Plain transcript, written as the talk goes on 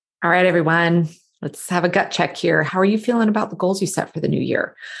All right, everyone, let's have a gut check here. How are you feeling about the goals you set for the new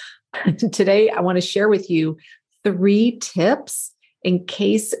year? Today, I want to share with you 3 tips in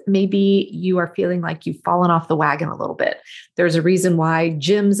case maybe you are feeling like you've fallen off the wagon a little bit. There's a reason why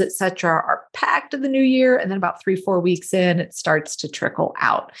gyms, et cetera, are packed in the new year. And then about 3-4 weeks in, it starts to trickle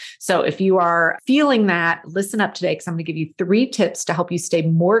out. So if you are feeling that, listen up today, because I'm going to give you 3 tips to help you stay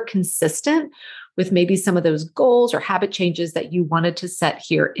more consistent with maybe some of those goals or habit changes that you wanted to set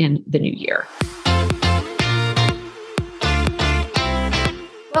here in the new year.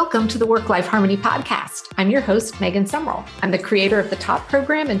 Welcome to the Work-Life Harmony Podcast. I'm your host, Megan Sumrell. I'm the creator of the Top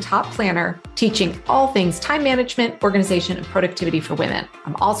Program and Top Planner, teaching all things time management, organization, and productivity for women.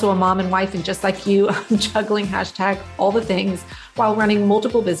 I'm also a mom and wife, and just like you, I'm juggling #all the things while running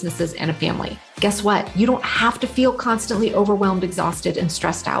multiple businesses and a family. Guess what? You don't have to feel constantly overwhelmed, exhausted, and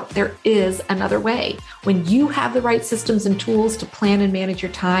stressed out. There is another way. When you have the right systems and tools to plan and manage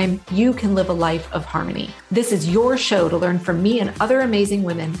your time, you can live a life of harmony. This is your show to learn from me and other amazing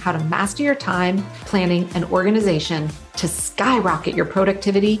women how to master your time, planning, and organization to skyrocket your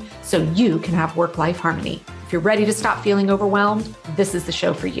productivity so you can have work-life harmony. If you're ready to stop feeling overwhelmed, this is the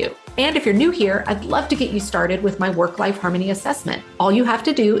show for you. And if you're new here, I'd love to get you started with my Work-Life Harmony Assessment. All you have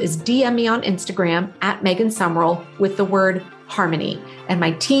to do is DM me on Instagram at Megan Sumrell with the word harmony, and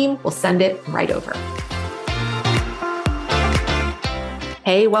my team will send it right over.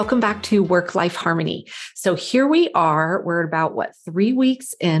 Hey, welcome back to Work-Life Harmony. So here we are, we're about 3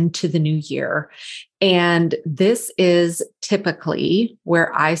 weeks into the new year. And this is typically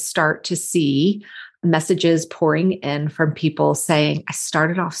where I start to see messages pouring in from people saying, I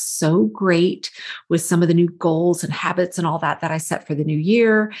started off so great with some of the new goals and habits and all that I set for the new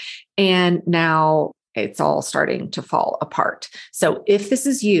year. And now it's all starting to fall apart. So if this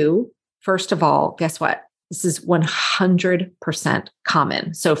is you, first of all, guess what? This is 100%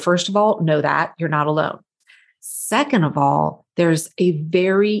 common. So first of all, know that you're not alone. Second of all, there's a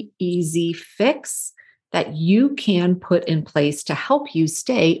very easy fix that you can put in place to help you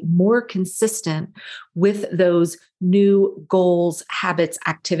stay more consistent with those new goals, habits,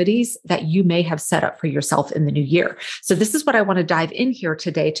 activities that you may have set up for yourself in the new year. So this is what I want to dive in here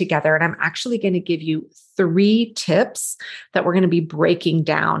today together. And I'm actually going to give you 3 tips that we're going to be breaking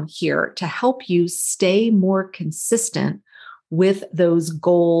down here to help you stay more consistent with those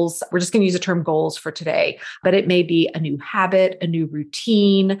goals. We're just going to use the term goals for today, but it may be a new habit, a new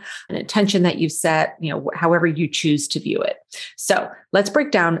routine, an intention that you've set, however you choose to view it. So let's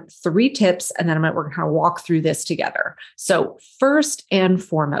break down 3 tips, and then we're going to kind of walk through this together. So first and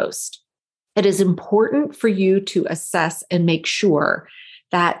foremost, it is important for you to assess and make sure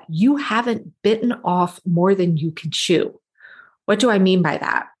that you haven't bitten off more than you can chew. What do I mean by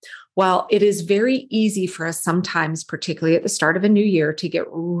that? Well, it is very easy for us sometimes, particularly at the start of a new year, to get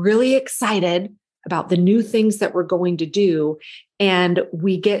really excited about the new things that we're going to do. And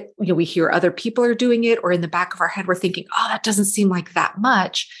we hear other people are doing it, or in the back of our head, we're thinking, oh, that doesn't seem like that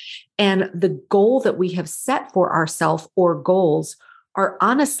much. And the goal that we have set for ourselves, or goals, are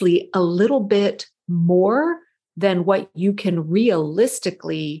honestly a little bit more than what you can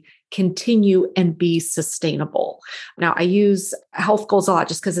realistically continue and be sustainable. Now, I use health goals a lot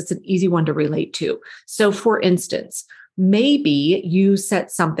just because it's an easy one to relate to. So for instance, maybe you set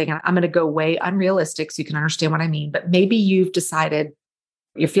something, and I'm going to go way unrealistic so you can understand what I mean, but maybe you've decided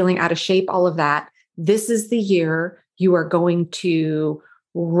you're feeling out of shape, all of that. This is the year you are going to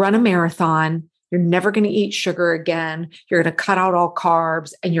run a marathon. You're never going to eat sugar again. You're going to cut out all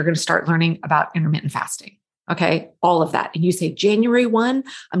carbs, and you're going to start learning about intermittent fasting. Okay, all of that. And you say, January 1,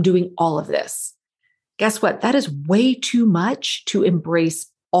 I'm doing all of this. Guess what? That is way too much to embrace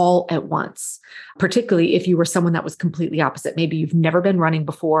all at once, particularly if you were someone that was completely opposite. Maybe you've never been running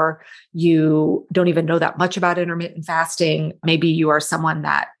before. You don't even know that much about intermittent fasting. Maybe you are someone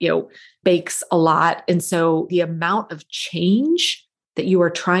that, bakes a lot. And so the amount of change that you are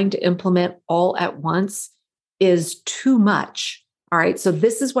trying to implement all at once is too much. All right. So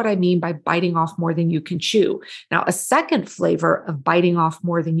this is what I mean by biting off more than you can chew. Now, a second flavor of biting off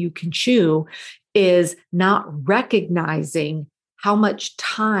more than you can chew is not recognizing how much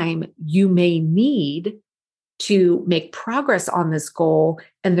time you may need to make progress on this goal.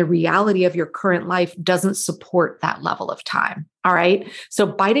 And the reality of your current life doesn't support that level of time. All right. So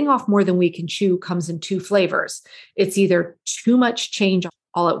biting off more than we can chew comes in 2 flavors. It's either too much change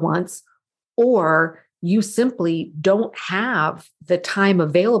all at once, or you simply don't have the time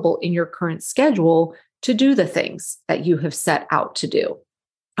available in your current schedule to do the things that you have set out to do.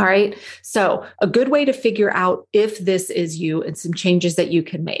 All right. So a good way to figure out if this is you and some changes that you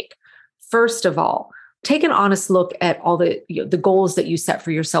can make. First of all, take an honest look at all the goals that you set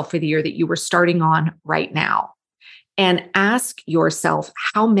for yourself for the year that you were starting on right now, and ask yourself,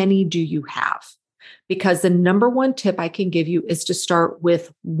 how many do you have? Because the number one tip I can give you is to start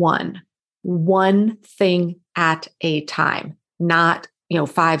with one thing at a time, not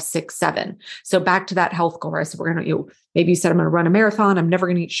 5, 6, 7. So back to that health goal, right? So we're going to, maybe you said, I'm going to run a marathon. I'm never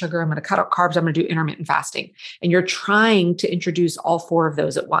going to eat sugar. I'm going to cut out carbs. I'm going to do intermittent fasting. And you're trying to introduce all 4 of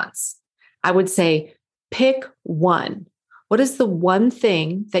those at once. I would say, pick one. What is the one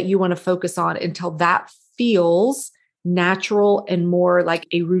thing that you want to focus on until that feels natural and more like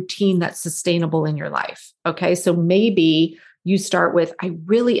a routine that's sustainable in your life? Okay. So maybe you start with, I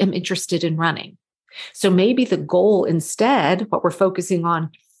really am interested in running. So maybe the goal instead, what we're focusing on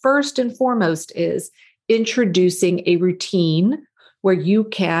first and foremost, is introducing a routine where you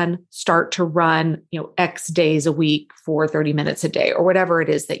can start to run, X days a week for 30 minutes a day or whatever it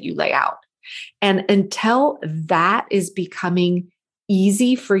is that you lay out. And until that is becoming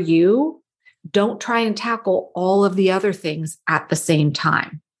easy for you, don't try and tackle all of the other things at the same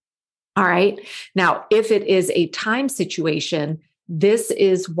time. All right. Now, if it is a time situation, this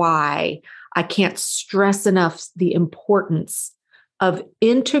is why I can't stress enough the importance of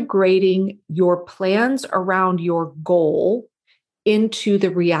integrating your plans around your goal into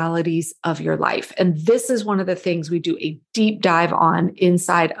the realities of your life. And this is one of the things we do a deep dive on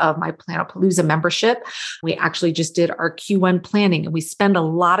inside of my Planapalooza membership. We actually just did our Q1 planning, and we spend a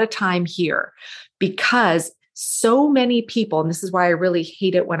lot of time here because so many people, and this is why I really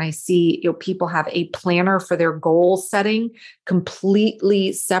hate it when I see people have a planner for their goal setting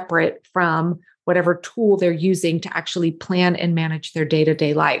completely separate from whatever tool they're using to actually plan and manage their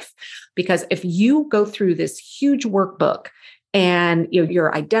day-to-day life. Because if you go through this huge workbook and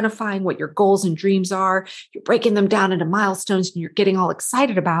you're identifying what your goals and dreams are, you're breaking them down into milestones, and you're getting all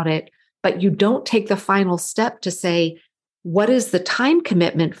excited about it, but you don't take the final step to say, what is the time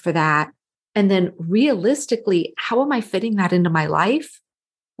commitment for that? And then realistically, how am I fitting that into my life?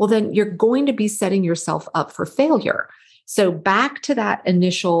 Well, then you're going to be setting yourself up for failure. So back to that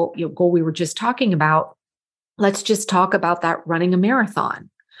initial goal we were just talking about, let's just talk about that running a marathon.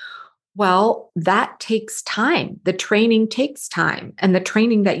 Well, that takes time. The training takes time. And the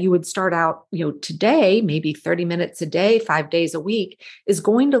training that you would start out, today, maybe 30 minutes a day, 5 days a week, is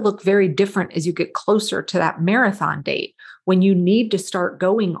going to look very different as you get closer to that marathon date, when you need to start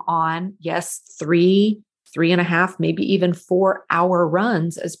going on, yes, 3.5, maybe even 4-hour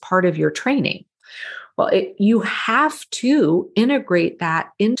runs as part of your training. Well, you have to integrate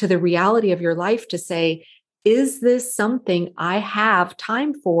that into the reality of your life to say, is this something I have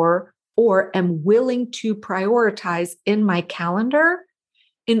time for or am willing to prioritize in my calendar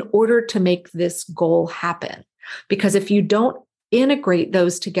in order to make this goal happen? Because if you don't integrate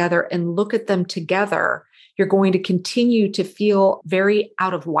those together and look at them together, you're going to continue to feel very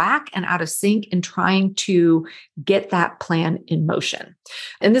out of whack and out of sync in trying to get that plan in motion.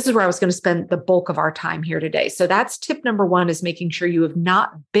 And this is where I was going to spend the bulk of our time here today. So that's tip number 1, is making sure you have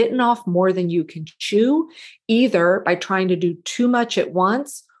not bitten off more than you can chew, either by trying to do too much at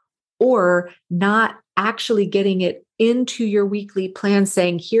once or not actually getting it into your weekly plan,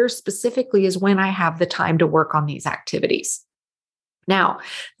 saying, here specifically is when I have the time to work on these activities. Now,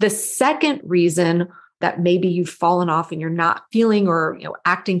 the second reason that maybe you've fallen off and you're not feeling or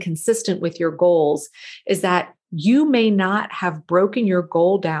acting consistent with your goals is that you may not have broken your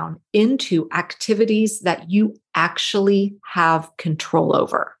goal down into activities that you actually have control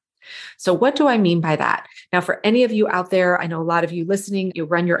over. So what do I mean by that? Now, for any of you out there, I know a lot of you listening, you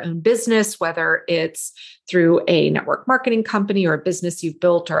run your own business, whether it's through a network marketing company or a business you've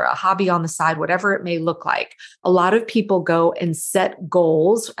built or a hobby on the side, whatever it may look like. A lot of people go and set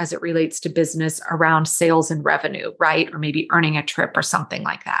goals as it relates to business around sales and revenue, right? Or maybe earning a trip or something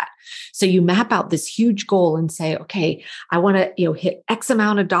like that. So you map out this huge goal and say, okay, I want to, hit X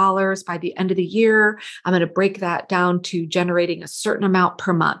amount of dollars by the end of the year. I'm going to break that down to generating a certain amount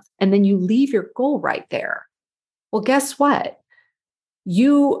per month. And then you leave your goal right there. Well, guess what?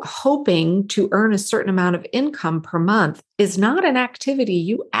 You hoping to earn a certain amount of income per month is not an activity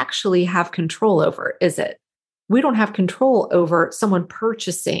you actually have control over, is it? We don't have control over someone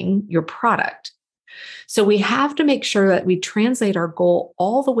purchasing your product. So we have to make sure that we translate our goal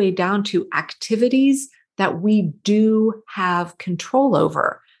all the way down to activities that we do have control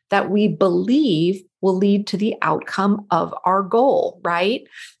over, that we believe will lead to the outcome of our goal, right?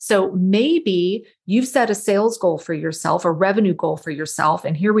 So maybe you've set a sales goal for yourself, a revenue goal for yourself.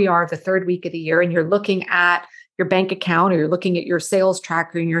 And here we are, the 3rd week of the year, and you're looking at your bank account or you're looking at your sales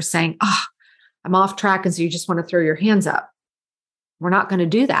tracker and you're saying, I'm off track. And so you just want to throw your hands up. We're not going to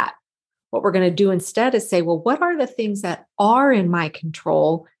do that. What we're going to do instead is say, well, what are the things that are in my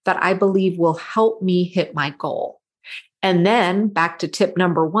control that I believe will help me hit my goal? And then back to tip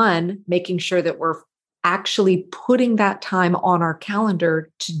number one, making sure that we're actually putting that time on our calendar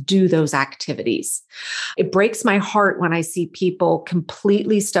to do those activities. It breaks my heart when I see people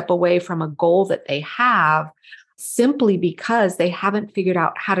completely step away from a goal that they have simply because they haven't figured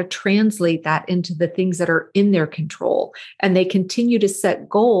out how to translate that into the things that are in their control. And they continue to set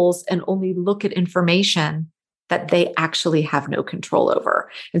goals and only look at information that they actually have no control over.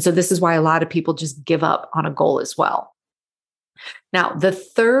 And so this is why a lot of people just give up on a goal as well. Now, the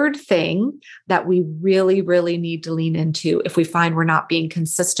third thing that we really, really need to lean into if we find we're not being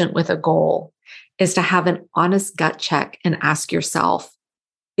consistent with a goal is to have an honest gut check and ask yourself,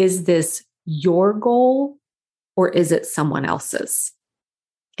 is this your goal or is it someone else's?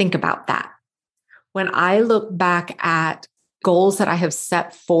 Think about that. When I look back at goals that I have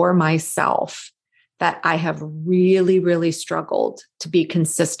set for myself, that I have really, really struggled to be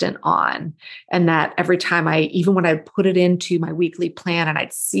consistent on. And that every time even when I put it into my weekly plan and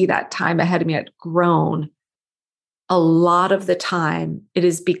I'd see that time ahead of me, I'd grown. A lot of the time, it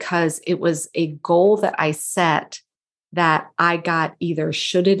is because it was a goal that I set that I got either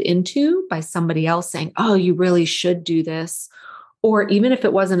shoulded into by somebody else saying, oh, you really should do this. Or even if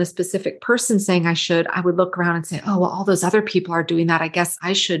it wasn't a specific person saying I should, I would look around and say, oh, well, all those other people are doing that. I guess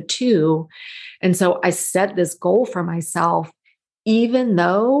I should too. And so I set this goal for myself, even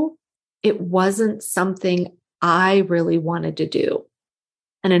though it wasn't something I really wanted to do.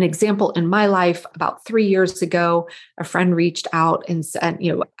 And an example in my life, about 3 years ago, a friend reached out and said,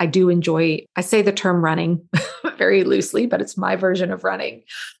 I say the term running very loosely, but it's my version of running.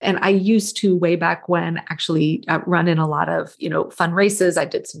 And I used to way back when actually run in a lot of, fun races. I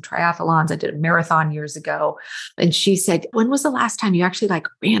did some triathlons. I did a marathon years ago. And she said, when was the last time you actually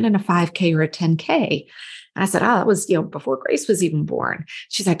ran in a 5K or a 10K? And I said, that was, before Grace was even born.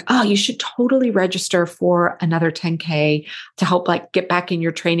 She's like, oh, you should totally register for another 10K to help get back in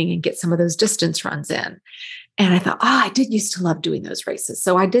your training and get some of those distance runs in. And I thought, I did used to love doing those races.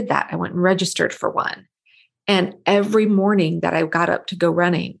 So I did that. I went and registered for one. And every morning that I got up to go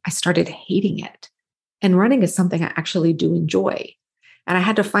running, I started hating it. And running is something I actually do enjoy. And I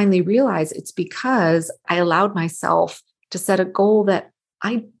had to finally realize it's because I allowed myself to set a goal that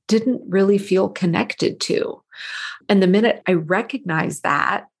I didn't really feel connected to. And the minute I recognized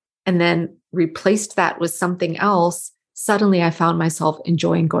that and then replaced that with something else, suddenly I found myself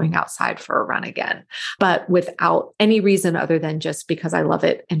enjoying going outside for a run again, but without any reason other than just because I love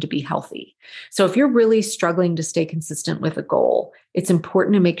it and to be healthy. So if you're really struggling to stay consistent with a goal, it's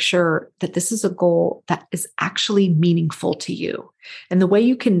important to make sure that this is a goal that is actually meaningful to you. And the way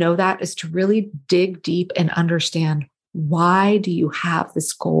you can know that is to really dig deep and understand, why do you have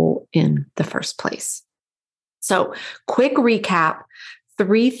this goal in the first place? So, quick recap,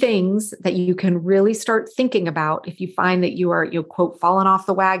 3 things that you can really start thinking about if you find that you are, quote, falling off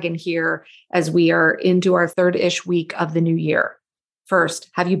the wagon here as we are into our 3rd-ish week of the new year. First,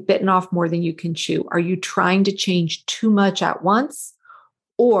 have you bitten off more than you can chew? Are you trying to change too much at once?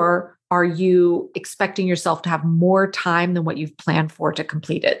 Or are you expecting yourself to have more time than what you've planned for to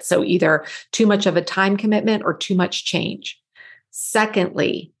complete it? So either too much of a time commitment or too much change.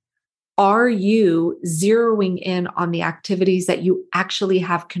 Secondly, are you zeroing in on the activities that you actually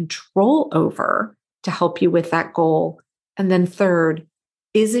have control over to help you with that goal? And then third,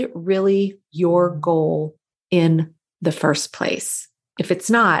 is it really your goal in the first place? If it's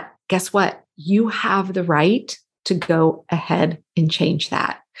not, guess what? You have the right to go ahead and change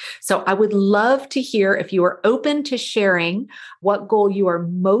that. So I would love to hear if you are open to sharing what goal you are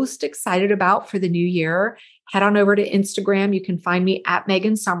most excited about for the new year. Head on over to Instagram. You can find me at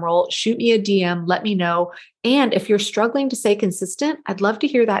Megan Sumrell. Shoot me a DM. Let me know. And if you're struggling to stay consistent, I'd love to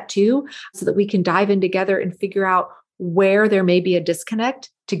hear that too, so that we can dive in together and figure out where there may be a disconnect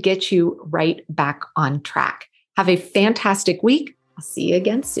to get you right back on track. Have a fantastic week. I'll see you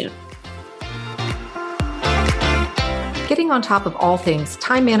again soon. Getting on top of all things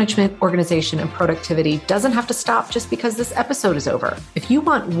time management, organization, and productivity doesn't have to stop just because this episode is over. If you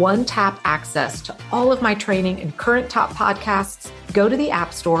want one-tap access to all of my training and current top podcasts, go to the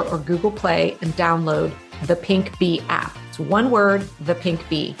App Store or Google Play and download the Pink Bee app. It's one word, the Pink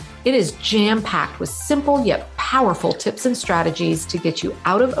Bee. It is jam-packed with simple yet powerful tips and strategies to get you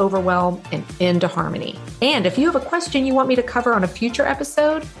out of overwhelm and into harmony. And if you have a question you want me to cover on a future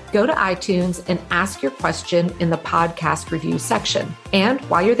episode, go to iTunes and ask your question in the podcast review section. And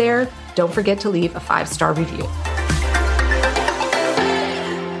while you're there, don't forget to leave a 5-star review.